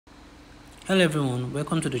Hello everyone,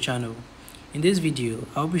 welcome to the channel. In this video,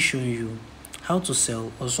 I'll be showing you how to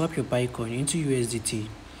sell or swap your Bitcoin into USDT.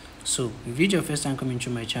 So, if it's your first time coming to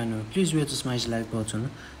my channel, please remember to smash the like button,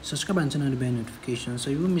 subscribe and turn on the bell notification so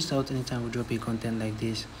you won't miss out anytime we drop a content like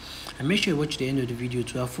this. And make sure you watch the end of the video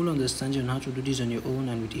to have full understanding on how to do this on your own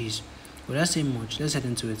and with ease. Without saying much, let's head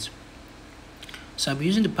into it. So I'll be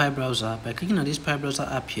using the Pi browser by clicking on this Pi browser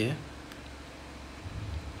app here.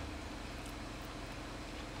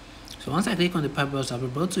 So once I click on the Pi browser, I'll be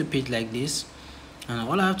brought to a page like this, and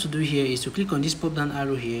all I have to do here is to click on this pop down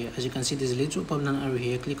arrow here. As you can see, there's a little pop down arrow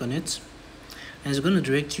here. Click on it and it's going to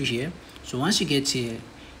direct you here. So once you get here,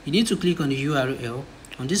 you need to click on the URL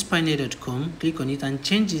on this pinet.com, click on it and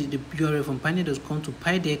change the URL from pinet.com to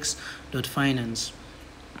pidex.finance.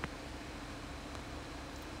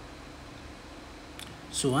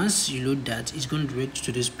 So once you load that, it's going to direct you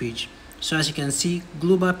to this page. So as you can see,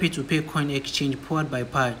 global pay-to-pay coin exchange powered by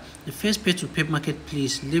Pi, the first pay-to-pay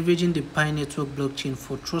marketplace leveraging the Pi network blockchain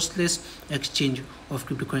for trustless exchange of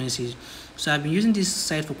cryptocurrencies. So I've been using this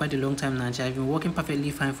site for quite a long time now. It's been working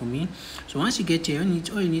perfectly fine for me. So once you get here,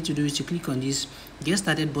 all you need to do is to click on this get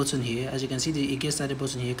started button here. As you can see, the get started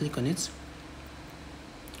button here, click on it.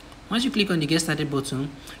 Once you click on the get started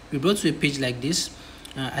button, you're brought to a page like this.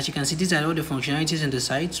 As you can see, these are all the functionalities in the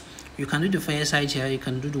site. You can do the Fireside here, you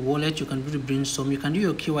can do the wallet, you can do the brainstorm, you can do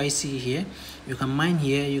your KYC here, you can mine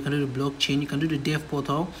here, you can do the blockchain, you can do the dev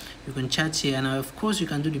portal, you can chat here, and of course you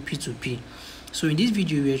can do the P2P. So in this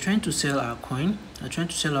video, we are trying to sell our coin, we're trying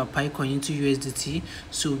to sell our Pi coin into USDT.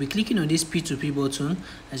 So we'll be clicking on this P2P button.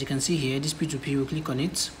 As you can see here, this P2P, we'll click on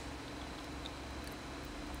it.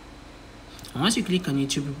 And once you click on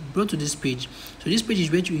it, you'll be brought to this page. So this page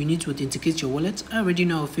is where you need to authenticate your wallet. I already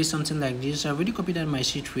know I'll face something like this. I already copied out my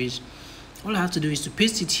seed phrase. All I have to do is to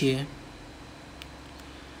paste it here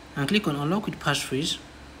and click on unlock with passphrase.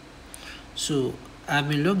 So I've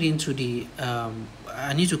been logged into the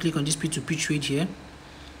I need to click on this P2P trade here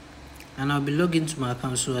and I'll be logged into my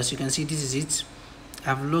account. So as you can see, this is it.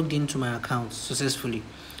 I've logged into my account successfully.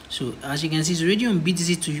 So as you can see, it's already on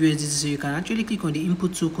BTC to USDT, so you can actually click on the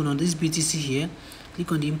input token on this BTC here,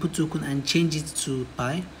 click on the input token and change it to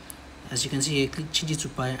Pi. As you can see here, change it to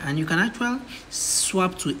Pi, and you can actually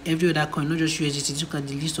swap to every other coin, not just USDT. Look at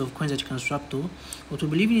the list of coins that you can swap to, but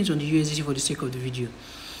we'll be leaving it on the USDT for the sake of the video.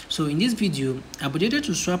 So in this video, I'll be able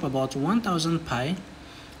to swap about 1000 Pi.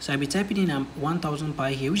 So I'll be typing in 1000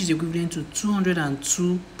 Pi here, which is equivalent to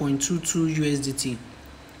 202.22 USDT.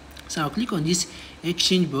 So I'll click on this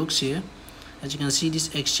exchange box here. As you can see, this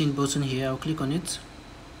exchange button here, I'll click on it.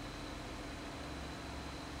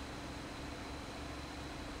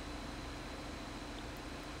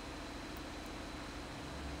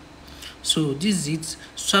 So this is it.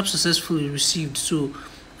 Swap successfully received. So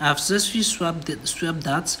I've successfully swapped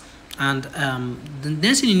that, and the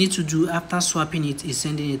next thing you need to do after swapping it is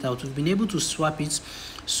sending it out. We've been able to swap it.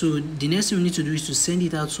 So the next thing we need to do is to send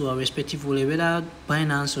it out to our respective wallet, whether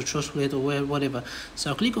Binance or Trust Wallet or whatever.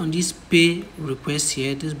 So I'll click on this pay request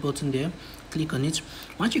here, this button there, click on it.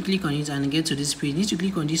 Once you click on it and get to this page, you need to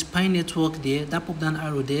click on this Pi network there, that pop down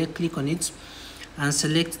arrow there, click on it and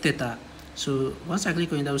select Theta. So once I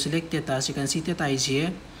click on it, I will select Theta. As you can see, Theta is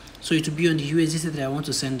here, so it will be on the USDT that I want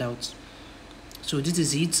to send out. So this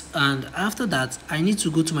is it, and after that I need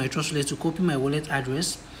to go to my Trust Wallet to copy my wallet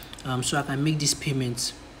address so I can make this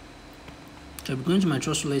payment. So I'm going to my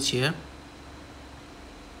Trust Wallet here.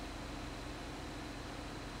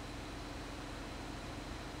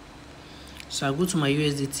 So I'll go to my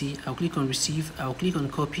USDT, I'll click on receive, I'll click on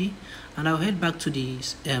copy, and I'll head back to the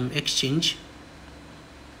exchange.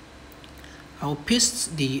 I'll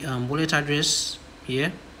paste the wallet address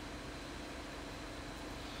here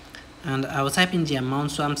and I'll type in the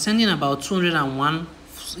amount. So I'm sending about 201.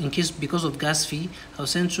 In case, because of gas fee, I'll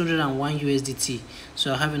send 201 USDT,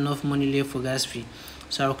 so I have enough money left for gas fee.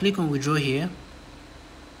 So I'll click on withdraw here.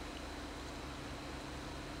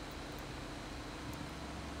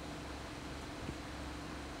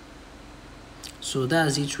 So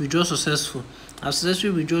that's it, withdraw successful. I've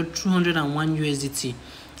successfully withdrawn 201 USDT,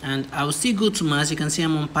 and I'll still go to my, as you can see,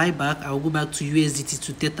 I'm on Pi back. I'll go back to USDT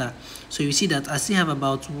to Theta. So you see that I still have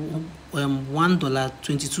about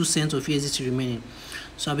 $1.22 of USDT remaining.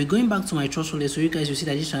 So I'll be going back to my Trust Wallet, so you guys will see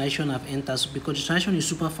that this transaction I've entered. So because the transaction is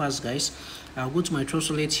super fast, guys, I'll go to my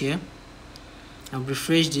Trust Wallet here. I'll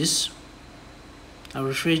refresh this. I'll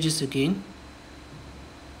refresh this again.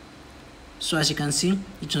 So as you can see,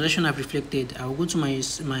 the transaction I've reflected. I'll go to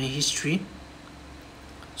my history.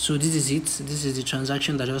 So this is it. This is the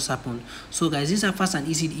transaction that just happened. So guys, this is how fast and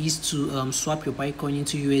easy it is to swap your Bitcoin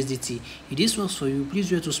into USDT. If this works for you,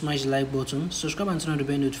 please remember to smash the like button, subscribe and turn on the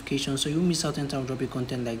bell notification so you won't miss out anytime I drop a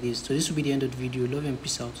content like this. So this will be the end of the video. Love and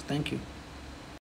peace out. Thank you.